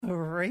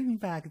bring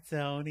back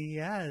Tony,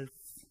 yes.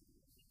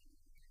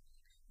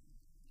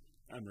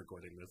 I'm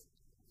recording this.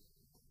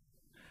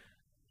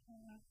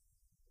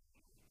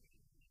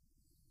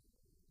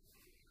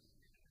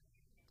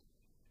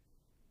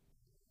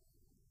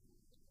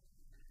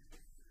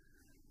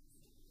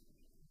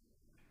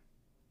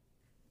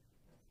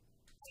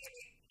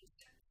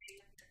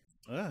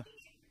 Ugh.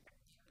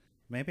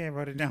 Maybe I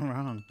wrote it down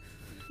wrong.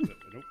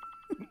 Nope.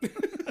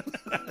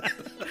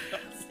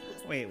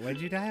 Wait, what'd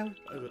you dial?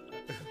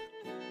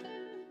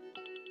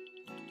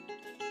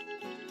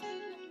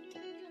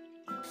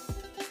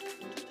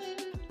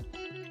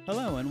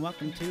 Hello and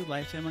welcome to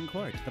Lifetime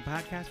Uncorked, the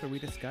podcast where we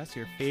discuss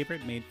your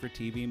favorite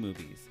made-for-TV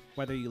movies.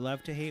 Whether you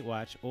love to hate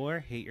watch or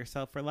hate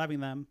yourself for loving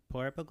them,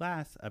 pour up a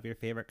glass of your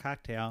favorite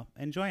cocktail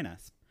and join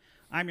us.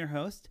 I'm your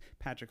host,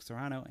 Patrick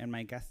Serrano, and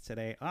my guests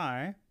today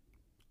are...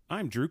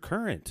 I'm Drew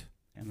Current.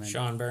 And then,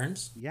 Sean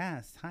Burns.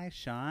 Yes. Hi,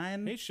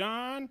 Sean. Hey,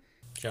 Sean.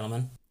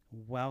 Gentlemen.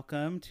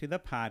 Welcome to the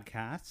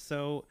podcast.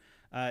 So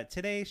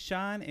today,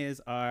 Sean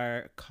is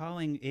our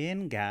calling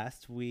in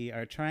guest. We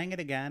are trying it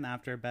again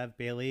after Bev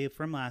Bailey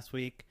from last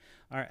week,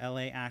 our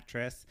LA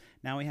actress.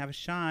 Now we have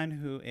Sean,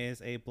 who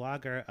is a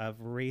blogger of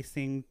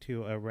Racing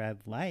to a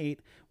Red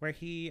Light, where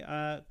he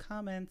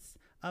comments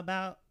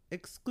about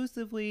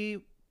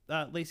exclusively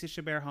Lacey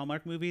Chabert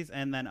Hallmark movies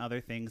and then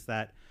other things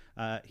that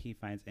he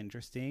finds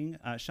interesting.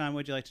 Sean,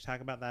 would you like to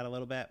talk about that a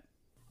little bit?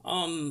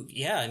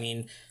 Yeah, I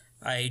mean,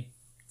 I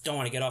don't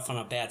want to get off on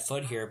a bad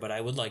foot here, but I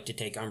would like to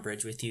take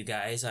umbrage with you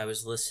guys. I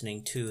was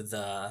listening to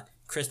the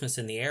Christmas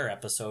in the Air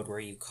episode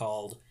where you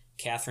called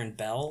Catherine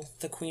Bell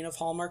the queen of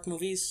Hallmark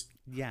movies.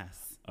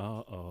 Yes.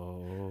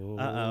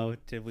 Uh-oh.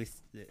 Did we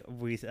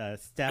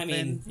step I mean,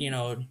 in? you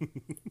know,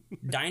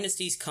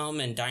 dynasties come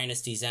and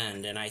dynasties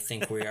end, and I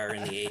think we are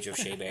in the age of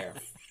Chabert.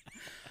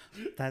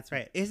 That's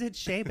right. Is it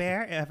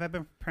Chabert? Have I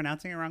been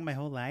pronouncing it wrong my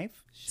whole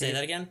life? Say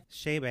that again?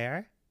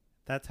 Chabert?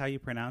 That's how you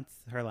pronounce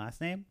her last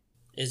name?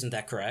 Isn't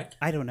that correct?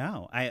 I don't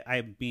know.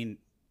 I mean,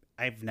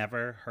 I've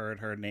never heard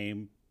her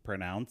name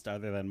pronounced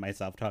other than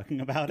myself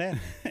talking about it.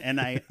 And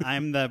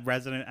I'm the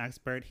resident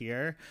expert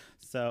here.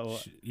 So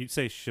You'd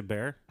say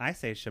Chabert? I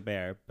say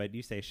Chabert, but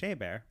you say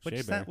Chabert,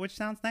 which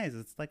sounds nice.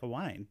 It's like a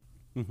wine.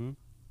 Mm-hmm.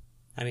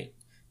 I mean,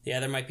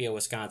 yeah, there might be a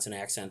Wisconsin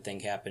accent thing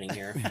happening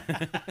here.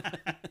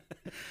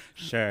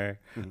 Sure.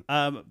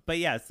 But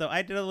yeah, so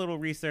I did a little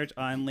research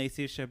on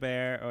Lacey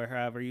Chabert, or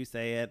however you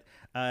say it.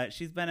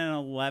 She's been in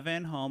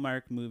 11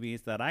 Hallmark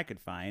movies that I could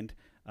find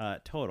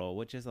total,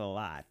 which is a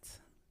lot.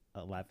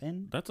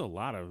 11? That's a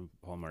lot of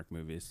Hallmark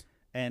movies.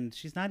 And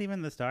she's not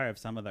even the star of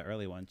some of the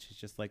early ones. She's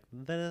just like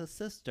the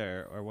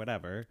sister or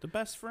whatever. The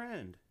best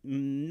friend.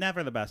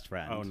 Never the best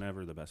friend. Oh,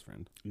 never the best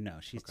friend. No,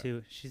 she's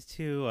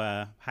too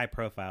high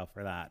profile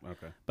for that.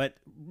 Okay. But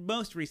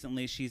most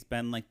recently, she's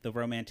been like the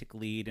romantic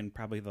lead in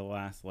probably the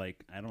last,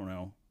 like, I don't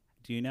know.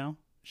 Do you know,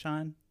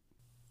 Sean?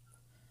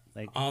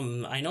 Like,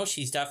 I know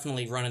she's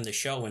definitely running the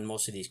show in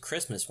most of these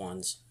Christmas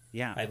ones.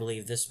 yeah. I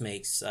believe this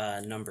makes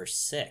number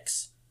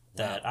 6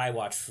 that I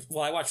watched.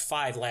 Well, I watched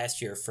 5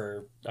 last year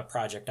for a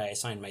project I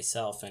assigned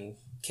myself and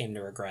came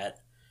to regret.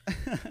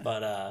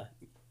 But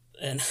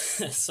and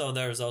so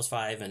there's those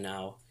 5, and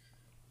now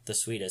The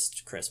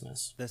Sweetest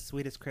Christmas. The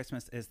Sweetest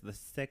Christmas is the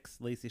 6th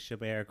Lacey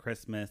Chabert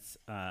Christmas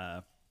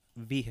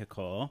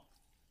vehicle.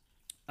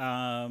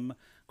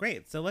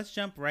 Great. So let's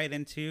jump right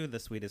into The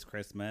Sweetest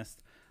Christmas,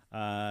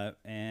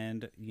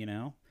 and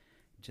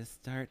just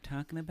start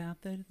talking about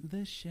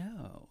the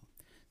show.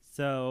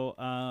 So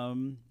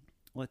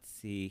let's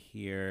see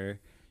here.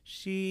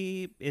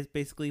 She is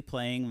basically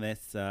playing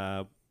this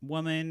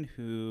woman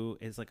who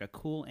is like a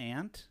cool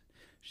aunt.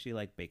 She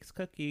like bakes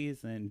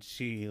cookies and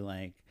she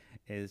like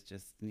is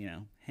just,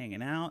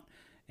 hanging out.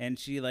 And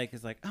she like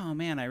is like, oh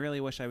man, I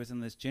really wish I was in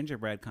this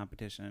gingerbread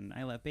competition.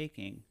 I love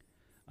baking.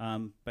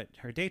 But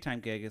her daytime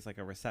gig is like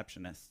a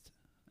receptionist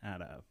at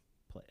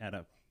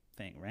a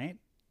thing, right?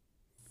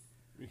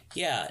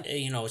 Yeah,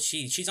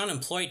 she's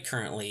unemployed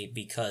currently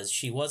because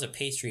she was a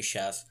pastry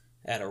chef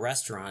at a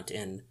restaurant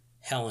in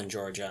Helen,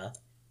 Georgia,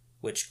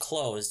 which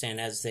closed,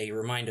 and as they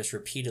remind us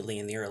repeatedly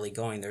in the early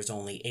going, there's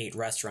only 8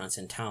 restaurants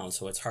in town,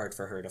 so it's hard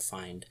for her to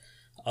find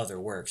other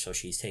work, so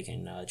she's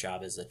taking a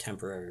job as a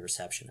temporary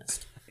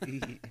receptionist.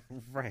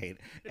 Right.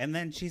 And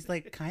then she's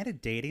like kind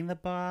of dating the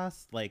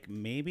boss, like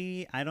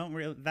maybe, I don't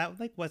really, that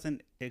like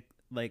wasn't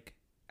like,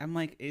 I'm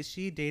like, is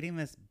she dating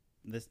this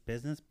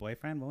business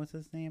boyfriend? What was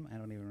his name? I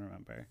don't even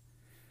remember.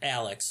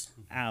 Alex.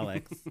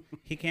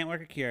 He can't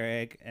work a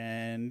Keurig,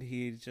 and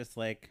he's just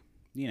like,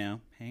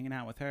 hanging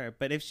out with her.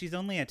 But if she's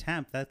only a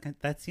temp,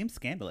 that seems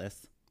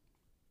scandalous.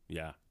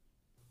 Yeah.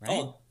 Right?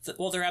 Oh,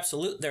 well, they're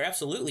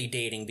absolutely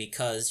dating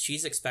because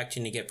she's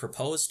expecting to get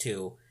proposed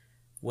to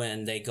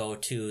when they go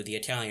to the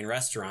Italian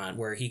restaurant,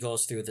 where he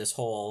goes through this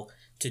whole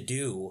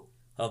to-do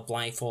of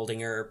blindfolding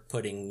her,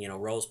 putting,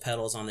 rose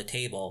petals on the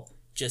table,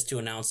 just to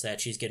announce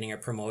that she's getting a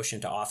promotion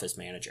to office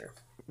manager.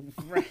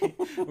 Right,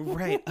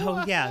 right.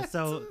 Oh yeah.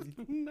 So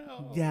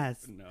No.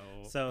 yes. No.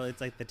 So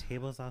it's like the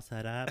table's all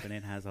set up, and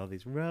it has all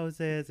these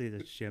roses,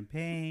 there's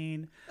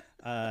champagne,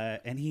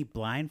 and he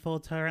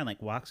blindfolds her and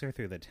like walks her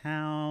through the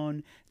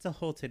town. It's a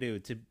whole to do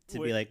to be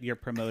Wait. like you're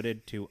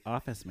promoted to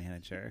office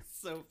manager.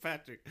 So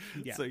Patrick,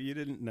 Yeah. so you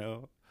didn't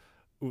know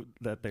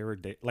that they were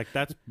like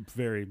that's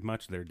very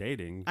much they're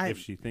dating if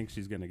she thinks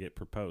she's gonna get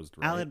proposed,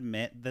 right? I'll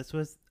admit this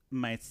was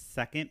my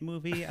second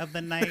movie of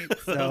the night,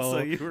 so, So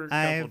you were a couple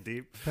I've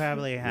deep.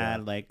 probably had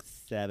Yeah. like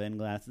 7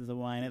 glasses of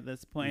wine at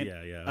this point.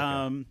 Yeah,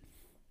 yeah, okay.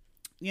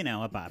 You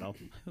know, a bottle.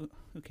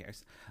 Who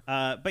cares?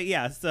 But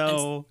yeah,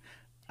 so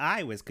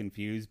I was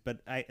confused, but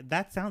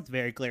that sounds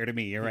very clear to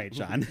me. You're right,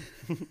 Sean.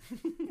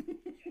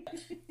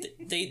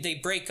 They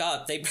break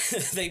up.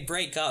 They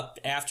break up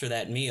after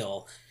that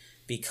meal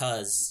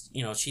because,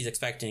 you know, she's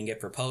expecting to get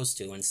proposed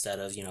to instead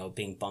of, you know,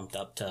 being bumped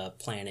up to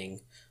planning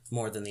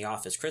more than the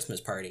office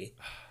Christmas party.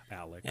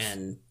 Alex.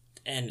 And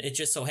it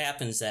just so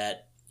happens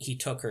that he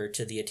took her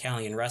to the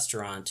Italian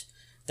restaurant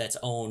that's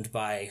owned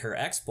by her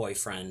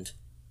ex-boyfriend,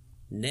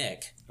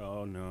 Nick,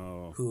 Oh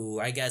no. who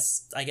I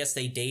guess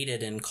they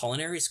dated in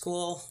culinary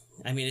school.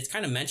 I mean, it's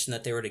kind of mentioned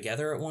that they were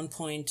together at one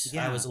point.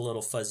 Yeah. I was a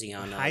little fuzzy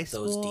on High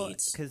those school,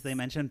 deets. because they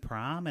mentioned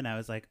prom, and I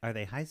was like, are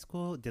they high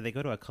school? Did they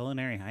go to a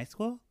culinary high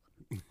school?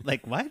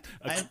 Like, what?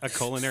 A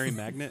culinary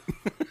magnet?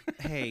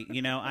 Hey,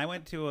 you know, I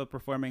went to a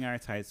performing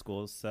arts high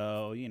school,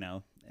 so, you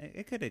know,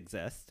 it could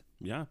exist.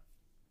 Yeah.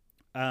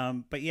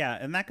 But yeah,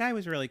 and that guy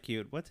was really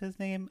cute. What's his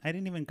name? I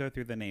didn't even go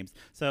through the names.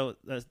 So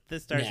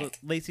this stars Nick. with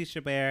Lacey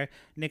Chabert.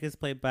 Nick is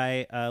played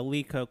by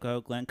Lee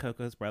Coco, Glenn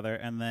Coco's brother,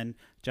 and then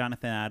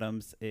Jonathan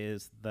Adams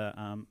is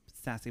the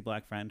sassy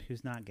black friend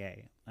who's not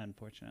gay,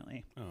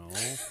 unfortunately, Oh.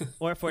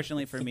 or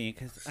fortunately for me,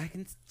 because I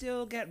can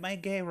still get my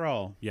gay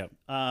role. Yep.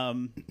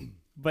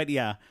 But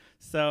yeah,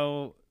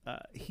 so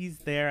he's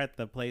there at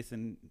the place,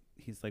 and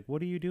he's like,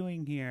 "What are you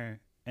doing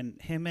here?" And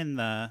him and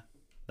the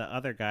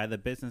other guy, the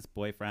business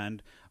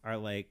boyfriend, are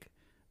like,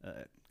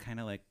 kind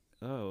of like,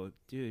 "Oh,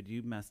 dude,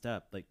 you messed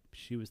up. Like,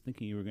 she was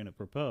thinking you were gonna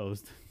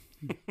propose."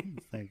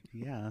 It's like,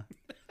 yeah.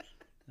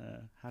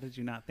 How did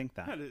you not think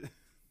that?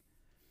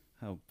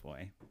 Oh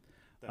boy.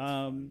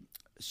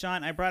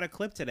 Sean, I brought a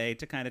clip today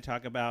to kind of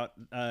talk about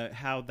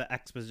how the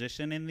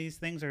exposition in these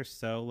things are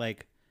so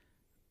like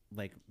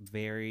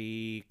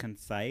very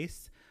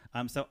concise.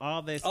 So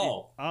all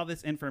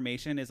this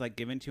information is like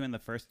given to you in the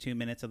first 2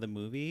 minutes of the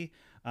movie.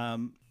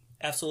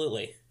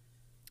 Absolutely.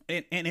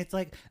 And it's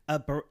like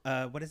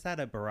what is that?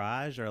 A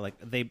barrage, or like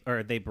they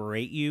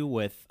berate you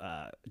with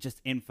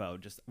just info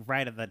just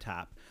right at the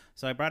top.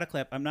 So I brought a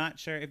clip. I'm not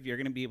sure if you're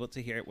going to be able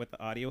to hear it with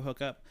the audio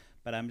hookup,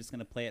 but I'm just going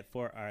to play it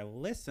for our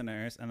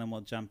listeners, and then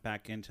we'll jump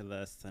back into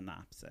the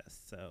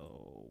synopsis.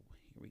 So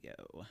here we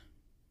go.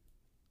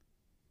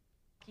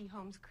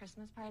 Holmes'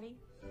 Christmas party?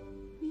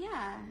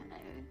 Yeah,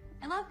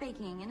 I love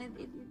baking, and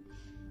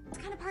it's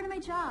kind of part of my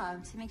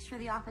job to make sure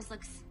the office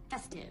looks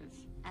festive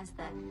as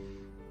the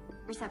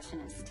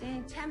receptionist.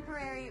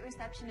 Temporary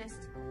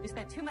receptionist who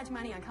spent too much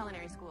money on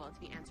culinary school to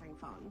be answering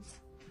phones.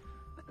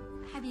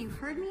 Have you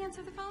heard me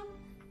answer the phone?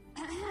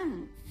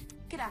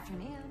 Good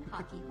afternoon,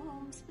 Hockey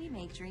Holmes. We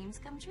make dreams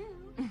come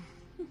true.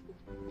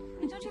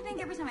 Don't you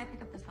think every time I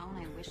pick up the phone,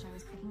 I wish I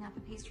was picking up a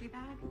pastry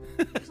bag?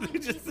 There's only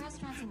 8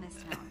 restaurants in this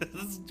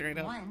town. Straight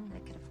up. One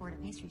that could afford a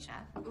pastry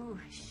chef. Ooh,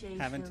 Shay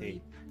Haven't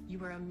Philippe, you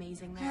were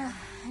amazing there.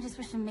 I just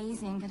wish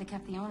Amazing could have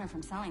kept the owner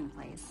from selling the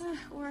place.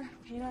 Or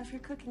paid off your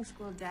cooking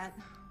school debt.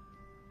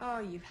 Oh,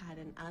 you've had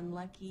an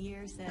unlucky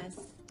year, sis.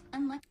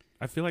 Unlucky.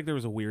 I feel like there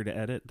was a weird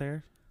edit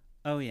there.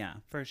 Oh yeah,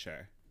 for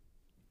sure.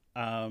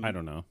 I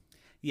don't know.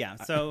 Yeah,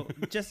 so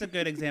just a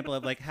good example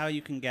of like how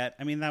you can get,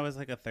 I mean, that was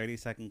like a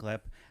 30-second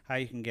clip, how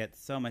you can get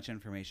so much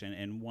information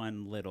in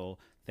one little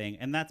thing.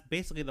 And that's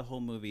basically the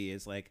whole movie,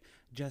 is like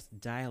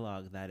just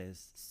dialogue that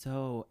is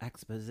so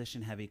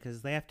exposition heavy,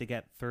 because they have to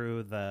get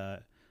through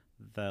the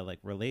like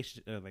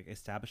relation, like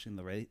establishing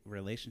the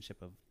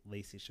relationship of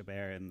Lacey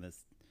Chabert and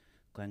this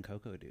Glenn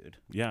Coco dude.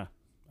 Yeah.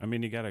 I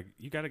mean, you gotta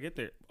get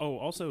there. Oh,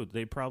 also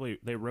they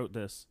wrote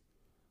this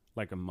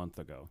like a month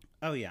ago.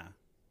 Oh yeah.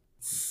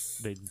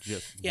 They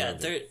just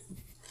wrote it.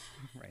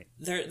 Right.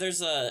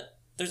 There's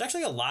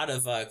actually a lot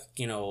of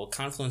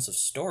confluence of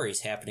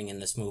stories happening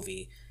in this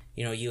movie.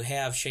 You know, you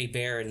have Shay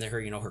Bear and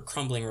her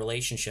crumbling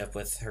relationship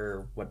with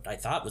her what I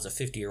thought was a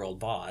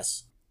 50-year-old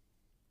boss.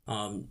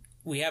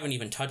 We haven't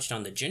even touched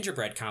on the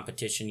gingerbread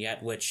competition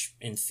yet, which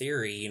in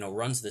theory,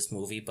 runs this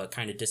movie, but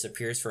kind of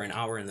disappears for an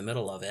hour in the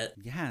middle of it.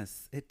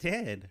 Yes, it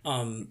did.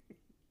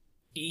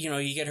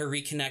 You get her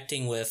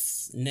reconnecting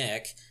with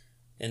Nick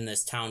in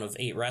this town of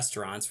 8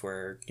 restaurants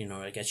where,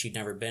 I guess she'd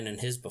never been in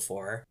his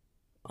before.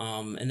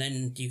 And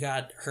then you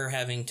got her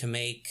having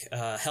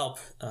to help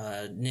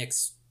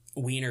Nick's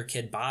wiener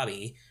kid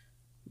Bobby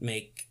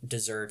make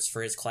desserts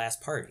for his class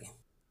party.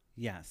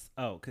 Yes.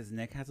 Oh, because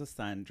Nick has a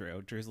son,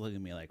 Drew. Drew's looking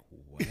at me like,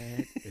 what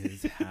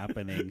is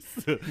happening?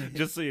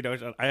 Just so you know,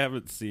 Sean, I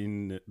haven't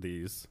seen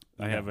these.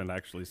 I haven't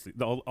actually seen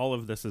all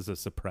of this is a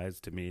surprise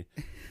to me.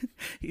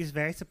 He's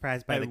very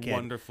surprised by the kid.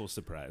 Wonderful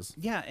surprise.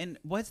 Yeah, and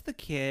what's the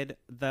kid,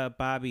 the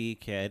Bobby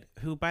kid,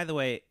 who, by the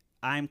way,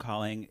 I'm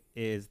calling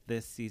is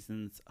this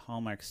season's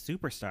Hallmark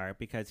superstar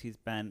because he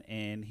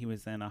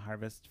was in a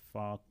Harvest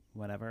Fall,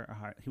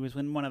 whatever. He was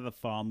in one of the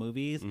fall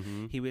movies.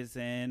 Mm-hmm. He was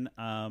in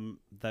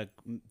the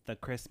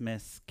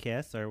Christmas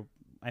Kiss, or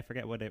I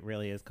forget what it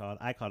really is called.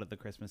 I called it the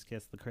Christmas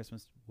Kiss, the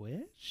Christmas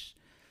Wish.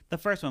 The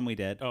first one we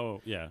did.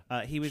 Oh, yeah.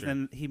 He was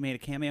in. He made a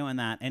cameo in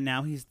that, and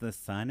now he's the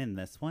son in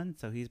this one.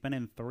 So he's been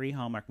in 3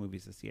 Hallmark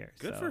movies this year.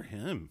 Good for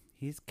him.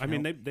 He's. I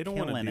mean, they don't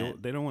want to deal.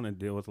 They don't want to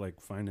deal with like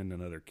finding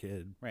another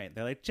kid. Right.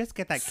 They're like, just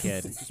get that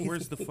kid.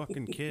 Where's the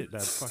fucking kid?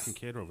 That fucking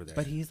kid over there.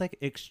 But he's like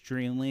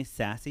extremely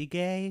sassy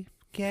gay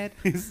kid.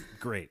 He's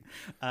great.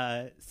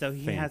 So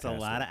he has a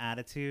lot of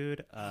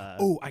attitude.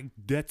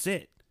 That's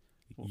it.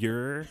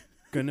 You're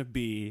gonna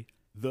be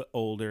the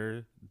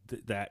older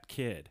that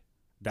kid.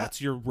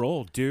 That's your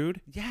role, dude.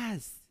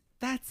 Yes,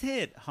 that's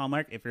it.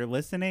 Hallmark, if you're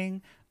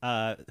listening,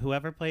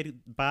 whoever played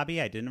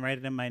Bobby, I didn't write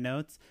it in my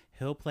notes.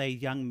 He'll play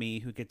young me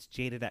who gets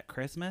jaded at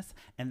Christmas,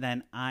 and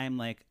then I'm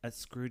like a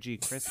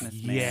Scroogey Christmas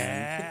man.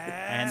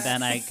 Yeah. And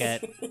then I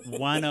get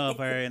won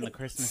over in the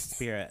Christmas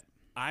spirit.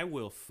 I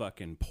will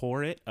fucking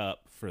pour it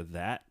up for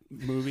that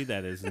movie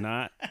that is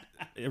not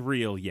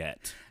real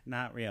yet.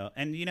 Not real.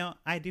 And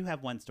I do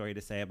have one story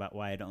to say about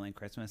why I don't like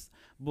Christmas,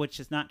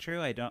 which is not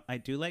true. I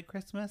do like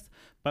Christmas,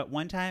 but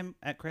one time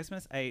at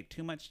Christmas I ate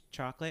too much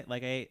chocolate.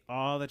 Like I ate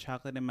all the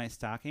chocolate in my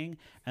stocking,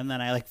 and then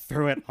I like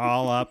threw it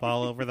all up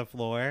all over the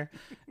floor.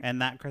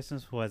 And that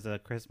Christmas was a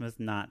Christmas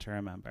not to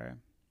remember.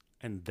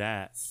 And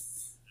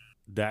that's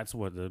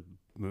what the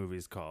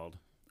movie's called.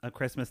 A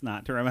Christmas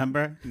not to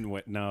remember?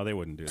 No, they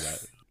wouldn't do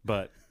that.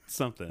 But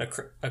something. A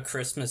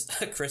Christmas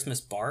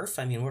barf?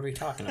 I mean, what are we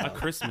talking about? A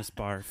Christmas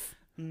barf.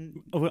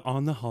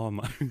 On the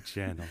Hallmark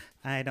Channel.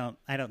 I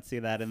don't see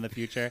that in the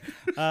future.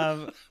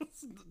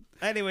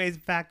 Anyways,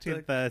 back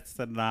to the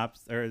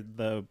synopsis or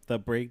the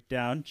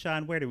breakdown.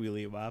 Sean, where do we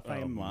leave off?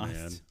 I'm lost.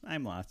 Man.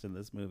 I'm lost in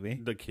this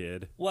movie. The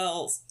kid.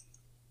 Well,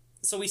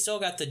 so we still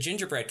got the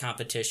gingerbread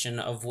competition,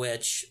 of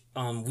which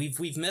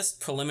we've missed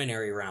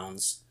preliminary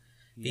rounds.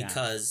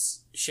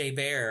 Because Shea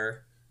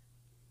Bear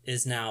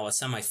is now a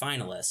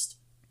semifinalist,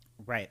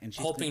 right? And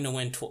she's hoping to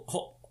win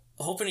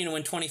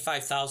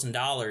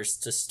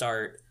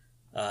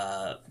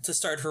 $25,000 to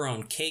start her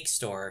own cake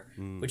store,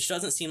 which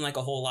doesn't seem like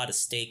a whole lot of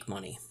stake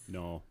money.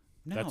 No.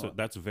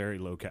 That's very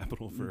low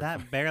capital for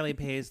that. Barely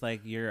pays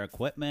like your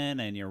equipment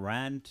and your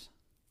rent.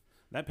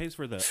 That pays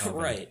for the oven.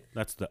 Right.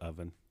 That's the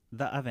oven.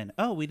 The oven.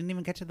 Oh, we didn't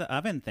even get to the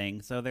oven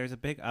thing. So there's a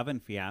big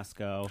oven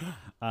fiasco.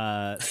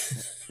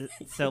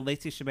 So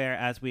Lacey Chabert,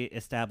 as we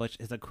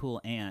established, is a cool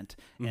aunt,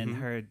 and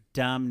her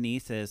dumb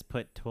nieces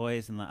put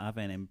toys in the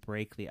oven and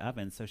break the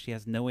oven. So she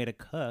has no way to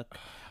cook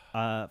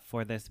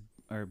for this,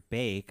 or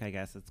bake, I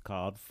guess it's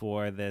called,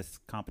 for this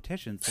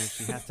competition. So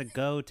she has to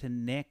go to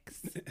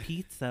Nick's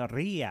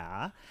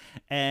Pizzeria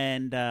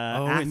and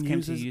ask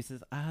him to use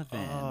his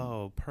oven.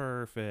 Oh,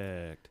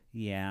 perfect.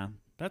 Yeah.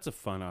 That's a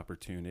fun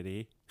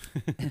opportunity.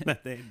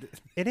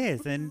 It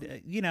is. And,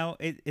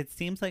 it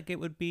seems like it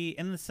would be,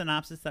 in the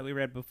synopsis that we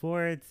read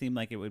before, it seemed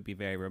like it would be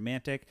very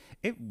romantic.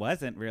 It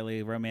wasn't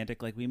really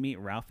romantic. Like, we meet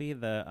Ralphie,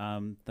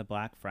 the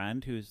black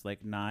friend, who's,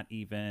 like, not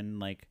even,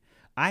 like,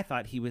 I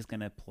thought he was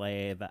going to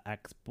play the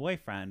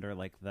ex-boyfriend or,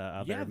 like, the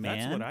other man.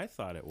 Yeah, that's what I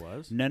thought it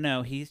was.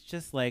 No, he's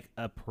just, like,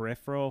 a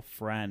peripheral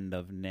friend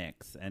of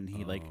Nick's, and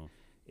he's,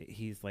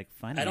 like,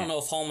 funny. I don't know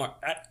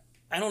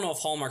if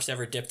Hallmark's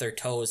ever dipped their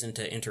toes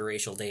into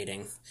interracial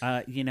dating.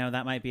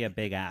 That might be a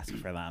big ask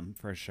for them,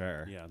 for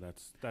sure. Yeah,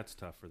 that's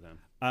tough for them.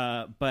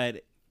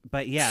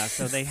 But yeah,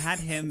 so they had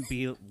him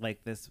be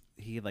like this.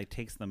 He like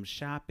takes them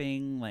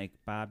shopping, like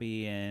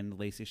Bobby and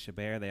Lacey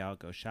Chabert. They all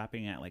go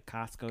shopping at like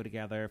Costco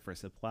together for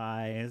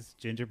supplies,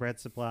 gingerbread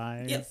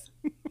supplies. Yep.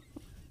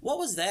 What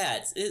was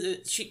that?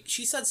 She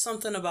said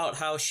something about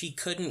how she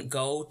couldn't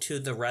go to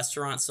the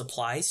restaurant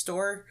supply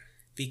store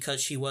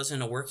because she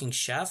wasn't a working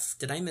chef.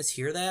 Did I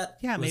mishear that?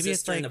 Yeah, maybe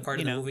it's during like, the part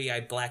of the movie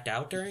I blacked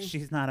out during.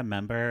 She's not a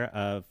member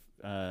of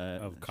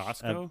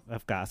Costco?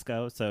 Of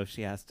Costco, so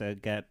she has to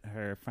get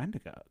her friend to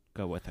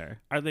go with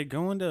her. Are they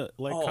going to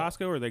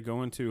Costco, or are they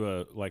going to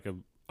a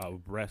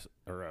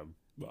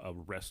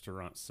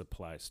restaurant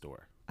supply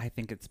store? I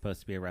think it's supposed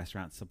to be a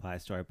restaurant supply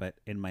store, but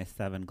in my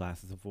 7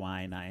 glasses of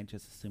wine, I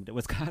just assumed it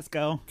was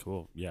Costco.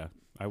 Cool. Yeah,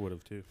 I would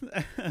have too.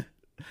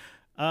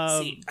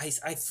 See,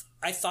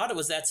 I thought it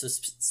was that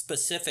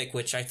specific,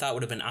 which I thought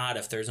would have been odd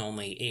if there's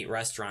only 8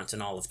 restaurants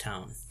in all of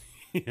town.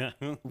 Yeah.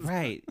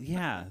 Right.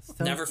 Yeah.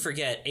 So, never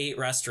forget 8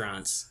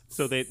 restaurants.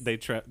 So they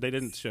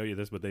didn't show you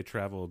this, but they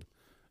traveled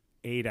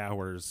 8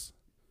 hours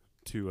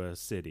to a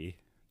city.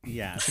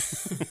 Yeah.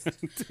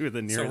 To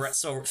the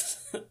nearest.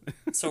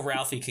 So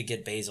Ralphie could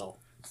get basil.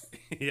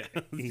 Yeah.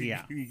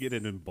 Yeah. You get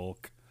it in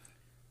bulk.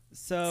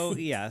 So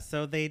yeah,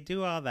 so they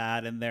do all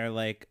that, and they're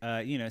like,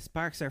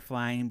 sparks are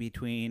flying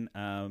between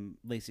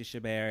Lacey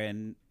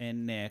Chabert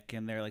and Nick,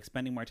 and they're like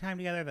spending more time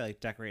together. They like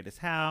decorate his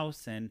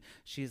house, and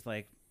she's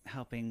like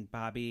helping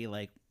Bobby,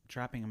 like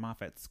dropping him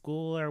off at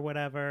school or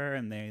whatever,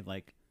 and they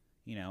like,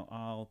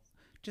 all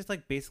just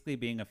like basically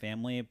being a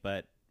family,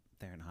 but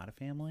they're not a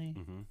family.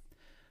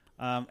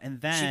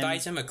 And then She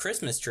buys him a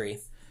Christmas tree.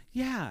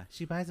 yeah,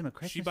 she buys him a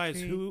Christmas. She buys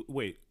tree. who?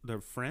 Wait, their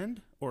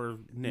friend or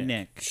Nick?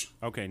 Nick,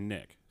 Okay,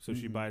 Nick. So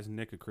she buys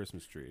Nick a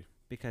Christmas tree.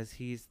 because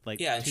he's like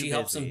Yeah, and too she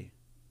helps him. busy.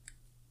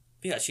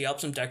 Yeah, she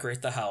helps him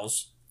decorate the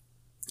house.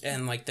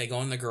 And like they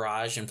go in the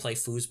garage and play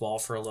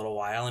foosball for a little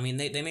while. I mean,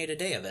 they made a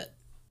day of it.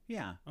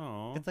 Yeah,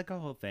 Oh, it's like a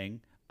whole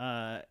thing.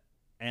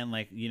 And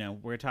like,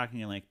 we're talking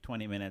in like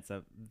 20 minutes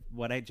of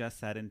what I just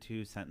said in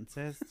 2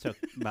 sentences took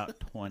about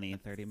 20,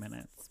 30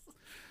 minutes.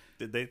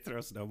 did they throw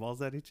snowballs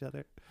at each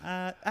other?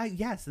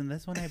 Yes, in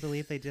this one I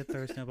believe they did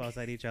throw snowballs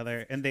at each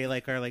other, and they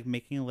like are like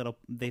making a little.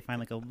 They find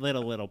like a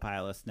little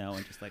pile of snow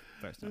and just like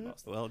throw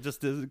snowballs. Well,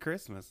 just as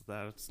Christmas,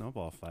 that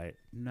snowball fight.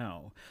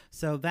 No,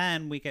 so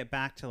then we get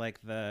back to like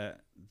the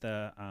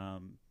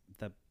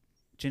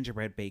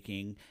gingerbread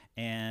baking,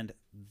 and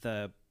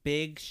the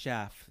big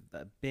chef.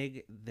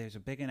 There's a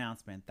big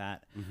announcement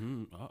that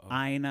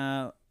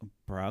Ina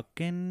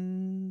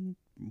Brocken.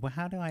 Well,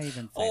 how do I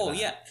even say Oh, that?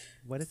 yeah.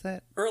 What is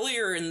it?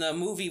 Earlier in the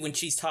movie, when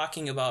she's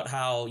talking about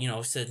how,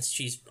 since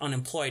she's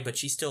unemployed, but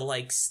she still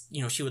likes,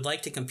 she would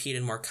like to compete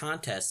in more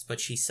contests, but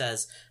she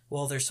says,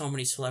 well, there's so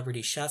many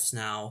celebrity chefs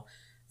now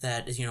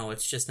that,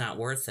 it's just not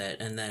worth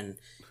it. And then,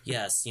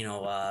 yes,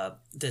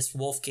 this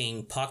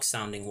Wolfgang Puck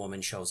sounding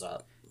woman shows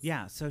up.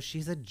 Yeah, so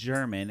she's a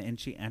German, and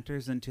she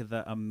enters into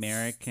the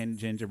American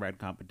gingerbread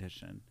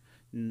competition.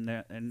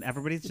 And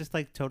everybody's just,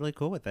 like, totally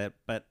cool with it.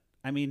 But,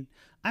 I mean,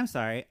 I'm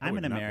sorry. I'm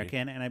an would not be.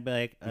 American, and I'd be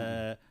like,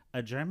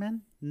 a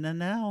German?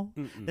 No.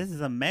 This is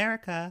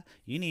America.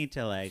 You need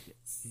to, like,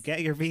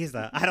 get your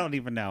visa. I don't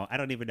even know.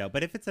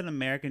 But if it's an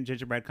American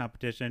gingerbread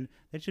competition,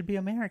 it should be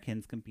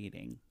Americans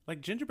competing.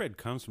 Like gingerbread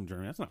comes from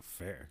Germany. That's not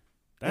fair.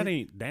 That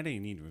ain't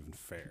even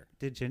fair.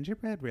 Did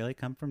gingerbread really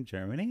come from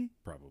Germany?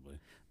 Probably.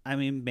 I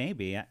mean,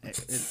 maybe.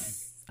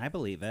 I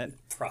believe it.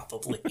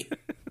 Probably.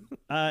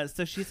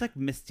 So she's like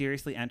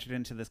mysteriously entered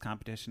into this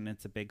competition.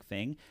 It's a big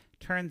thing.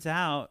 Turns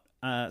out,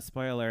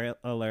 spoiler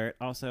alert.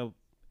 Also,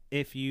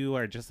 if you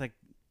are just like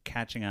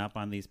catching up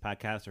on these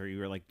podcasts, or you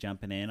were like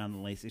jumping in on the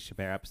Lacey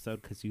Chabert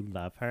episode because you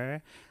love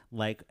her,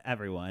 like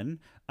everyone,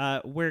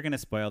 we're gonna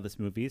spoil this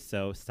movie.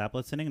 So stop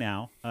listening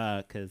now,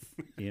 because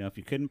if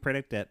you couldn't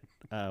predict it,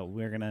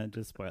 we're gonna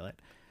just spoil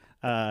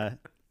it.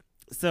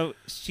 So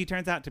she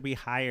turns out to be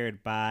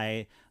hired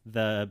by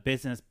the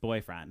business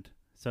boyfriend.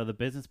 So the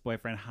business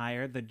boyfriend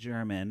hired the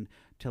German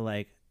to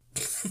like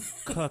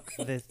cook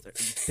this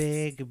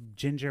big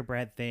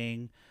gingerbread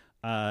thing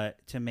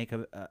to make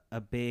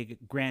a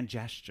big grand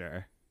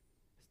gesture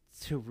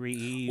to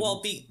read.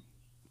 Well,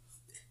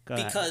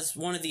 because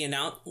one of the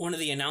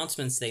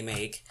announcements they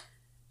make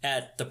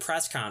at the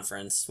press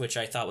conference, which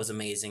I thought was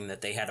amazing,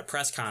 that they had a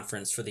press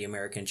conference for the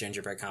American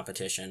gingerbread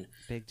competition.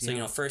 Big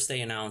deal. So first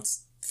they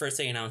announced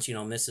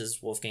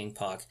Mrs. Wolfgang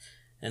Puck,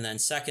 and then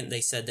second they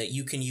said that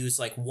you can use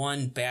like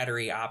one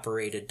battery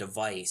operated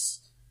device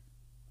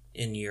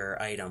in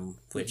your item,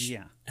 which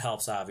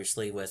helps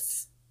obviously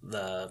with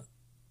the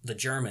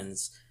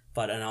Germans,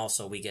 and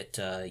also we get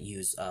to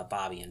use a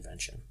Bobby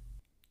invention.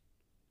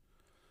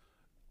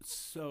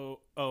 So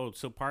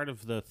part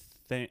of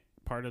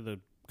the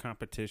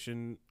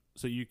competition,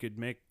 so you could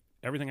make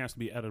everything has to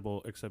be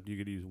editable except you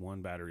could use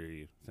one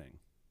battery thing.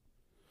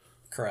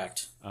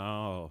 Correct.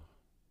 Oh.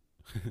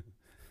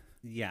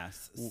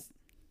 Yes.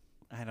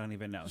 I don't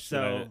even know.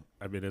 Should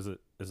is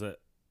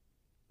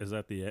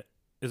that the it?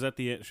 Is that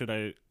the it?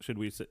 Should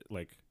we say,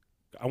 like,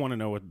 I want to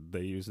know what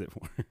they use it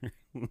for.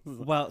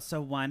 Well,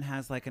 so one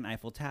has like an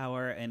Eiffel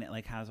Tower, and it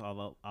like has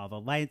all the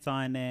lights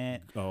on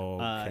it.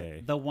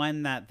 Okay. The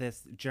one that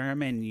this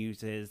German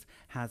uses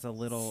has a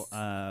little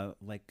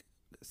like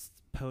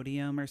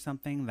podium or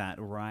something that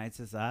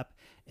rises up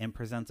and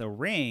presents a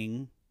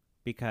ring,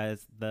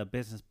 because the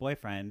business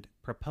boyfriend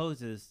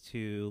proposes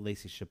to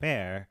Lacey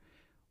Chabert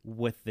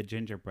with the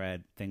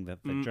gingerbread thing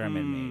that the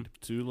German made.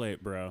 Too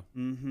late, bro.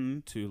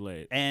 Too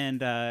late.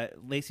 And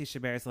Lacey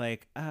Chabert's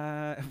like,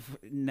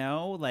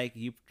 no, like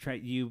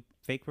you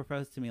fake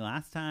proposed to me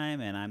last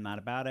time, and I'm not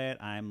about it.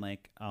 I'm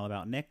like all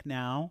about Nick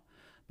now.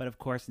 But of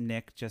course,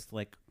 Nick just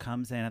like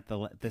comes in at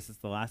this is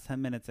the last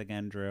 10 minutes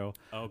again, Drew.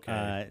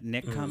 Okay.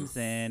 Nick comes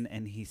in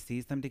and he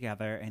sees them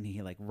together, and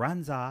he like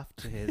runs off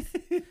to his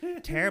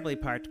terribly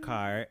parked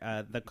car.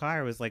 The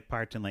car was like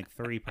parked in like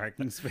 3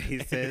 parking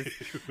spaces,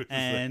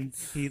 and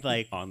he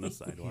like on the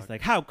sidewalk. He's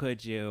like, "How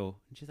could you?"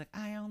 And she's like,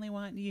 "I only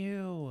want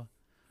you."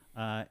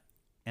 And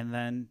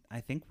then I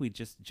think we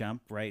just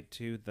jump right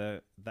to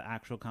the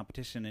actual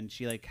competition, and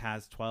she like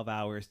has 12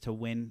 hours to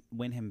win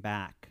him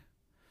back.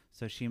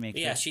 So she makes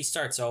she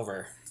starts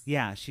over.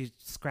 Yeah, she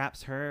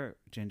scraps her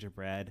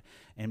gingerbread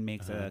and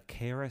makes a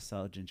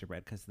carousel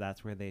gingerbread, because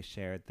that's where they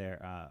shared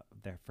their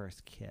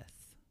first kiss.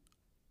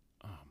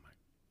 Oh my!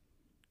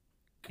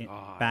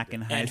 back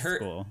in high And her-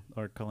 school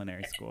or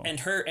culinary school. And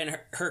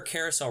her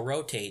carousel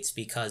rotates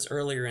because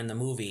earlier in the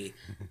movie,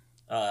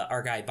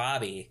 our guy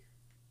Bobby,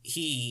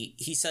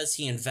 he says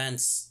he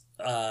invents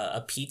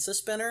a pizza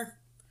spinner.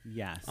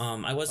 Yes.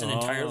 I wasn't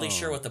entirely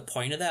sure what the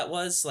point of that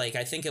was. Like,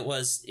 I think it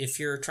was if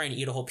you're trying to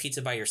eat a whole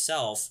pizza by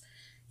yourself,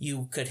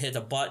 you could hit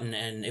a button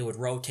and it would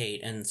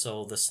rotate, and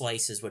so the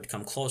slices would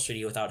come closer to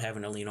you without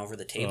having to lean over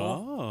the table.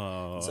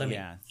 Oh, So, I mean,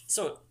 yeah.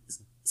 So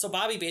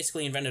Bobby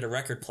basically invented a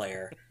record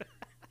player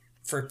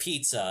for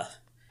pizza,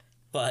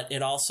 but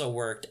it also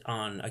worked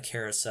on a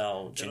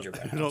carousel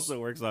gingerbread house. it also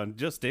works on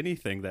just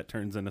anything that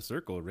turns in a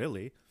circle,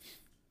 really.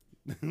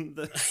 I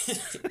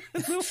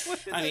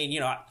mean, you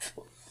know,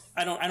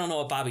 I don't know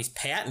what Bobby's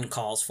patent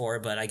calls for,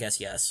 but I guess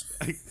yes.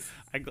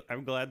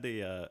 I'm glad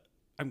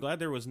I'm glad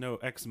there was no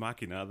ex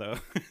machina though.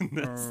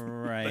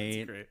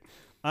 Right. That's great.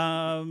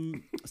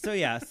 So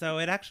yeah, so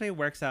it actually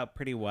works out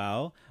pretty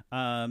well.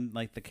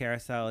 Like the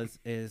carousel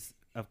is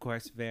of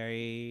course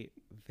very,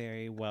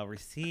 very well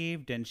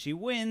received, and she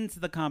wins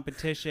the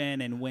competition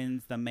and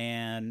wins the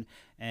man,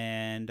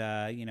 and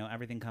you know,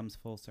 everything comes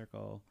full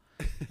circle,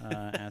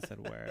 as it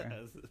were.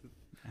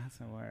 As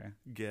it were.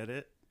 Get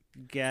it?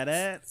 Get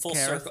it? Full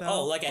Carousel? circle.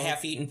 Oh, like a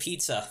half-eaten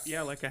pizza.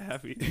 Yeah, like a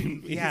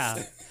half-eaten piece.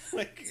 Yeah.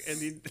 Like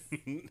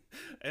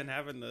and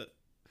having the.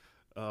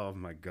 Oh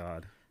my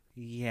god.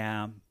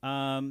 Yeah.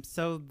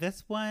 So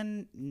this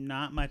one,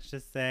 not much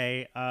to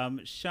say.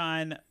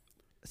 Sean,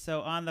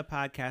 so on the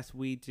podcast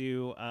we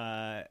do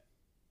a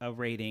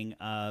rating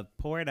of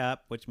pour it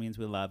up, which means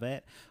we love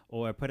it,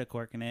 or put a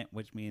cork in it,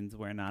 which means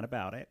we're not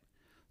about it.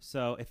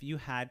 So if you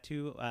had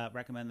to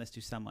recommend this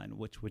to someone,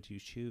 which would you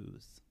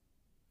choose?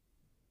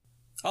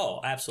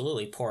 Oh,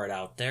 absolutely. Pour it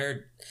out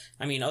there.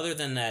 I mean, other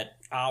than that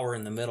hour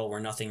in the middle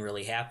where nothing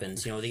really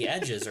happens, you know, the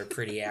edges are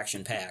pretty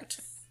action-packed.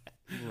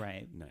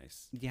 Right.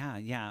 Nice. Yeah,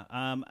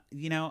 yeah.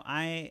 You know,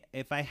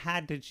 if I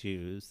had to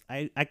choose,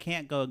 I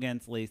can't go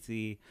against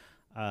Lacey.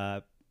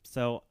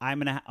 So I'm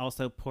gonna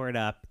also pour it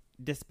up,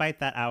 despite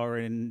that hour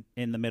in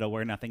the middle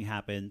where nothing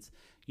happens.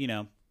 You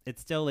know,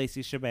 it's still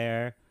Lacey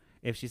Chabert.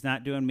 If she's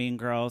not doing Mean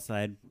Girls,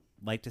 I'd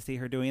like to see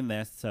her doing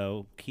this.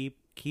 So keep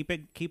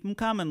them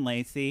coming,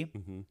 Lacey.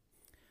 Mm-hmm.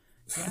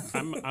 Yeah.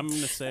 I'm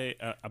gonna say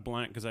a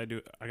blind because I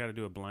got to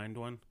do a blind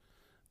one.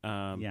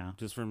 Yeah.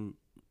 Just from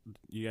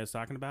you guys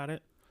talking about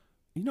it.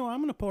 You know,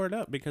 I'm gonna pour it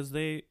up because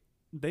they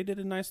did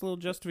a nice little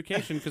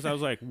justification because I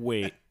was like,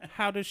 wait,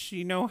 how does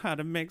she know how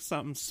to make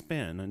something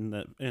spin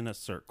in a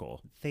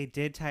circle? They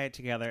did tie it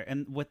together,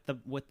 and with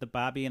the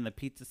Bobby and the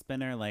pizza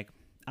spinner, like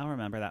I'll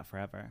remember that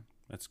forever.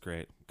 That's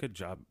great. Good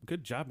job.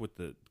 Good job with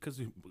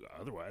because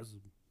otherwise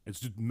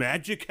it's just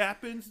magic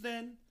happens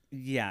then.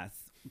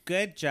 Yes.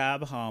 Good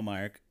job,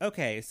 Hallmark.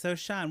 Okay, so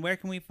Sean, where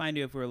can we find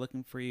you if we're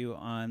looking for you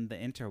on the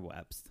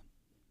interwebs?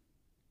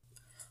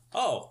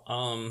 Oh,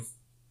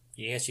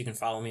 yes, you can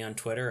follow me on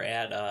Twitter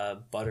at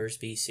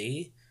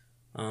ButtersBC.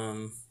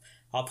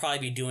 I'll probably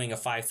be doing a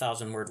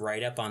 5,000-word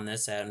write-up on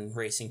this and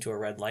Racing to a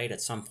Red Light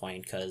at some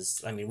point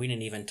because, I mean, we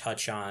didn't even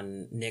touch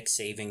on Nick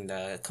saving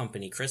the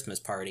company Christmas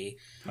party.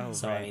 Oh,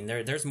 so, right. I mean,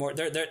 there's more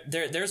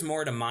there's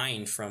more to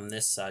mine from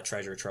this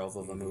treasure trove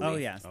of a movie. Oh,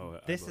 yes. Oh, I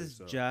This believe is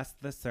so. just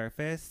the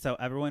surface. So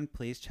everyone,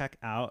 please check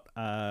out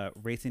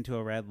Racing to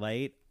a Red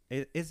Light.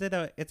 It's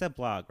a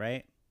blog,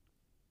 right?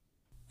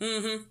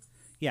 Mm-hmm.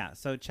 Yeah,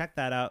 so check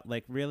that out.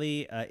 Like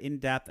really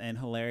in-depth and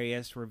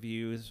hilarious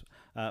reviews.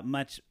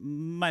 Much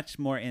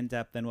more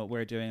in-depth than what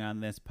we're doing on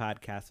this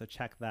podcast. So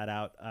check that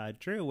out.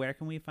 Drew, where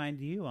can we find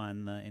you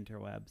on the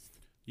interwebs?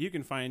 You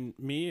can find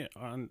me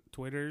on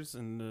Twitters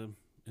and the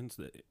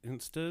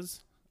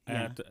Instas.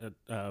 Yeah.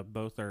 At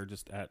both are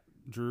just at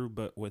Drew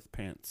but with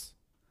pants.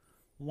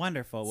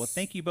 Wonderful. Well,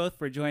 thank you both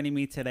for joining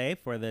me today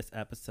for this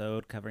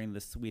episode covering The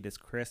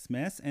Sweetest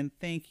Christmas. And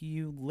thank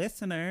you,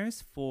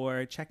 listeners,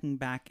 for checking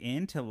back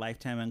into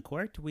Lifetime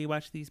Uncorked. We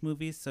watch these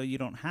movies so you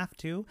don't have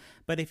to.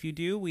 But if you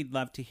do, we'd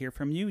love to hear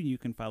from you. You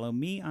can follow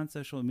me on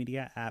social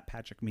media at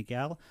Patrick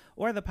Miguel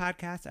or the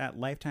podcast at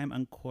Lifetime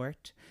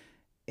Uncorked.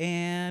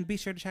 And be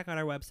sure to check out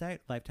our website,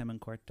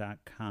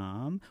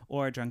 lifetimeuncorked.com,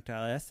 or Drunk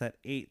Dial us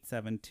at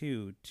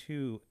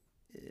 872-267,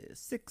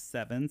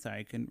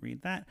 sorry, I couldn't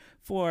read that,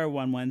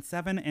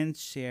 4117, and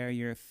share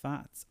your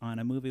thoughts on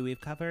a movie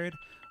we've covered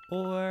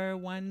or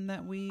one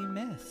that we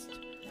missed.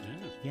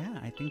 Yeah,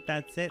 I think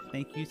that's it.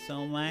 Thank you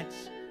so much.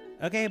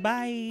 Okay,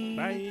 bye.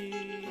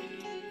 Bye.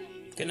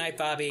 Good night,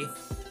 Bobby.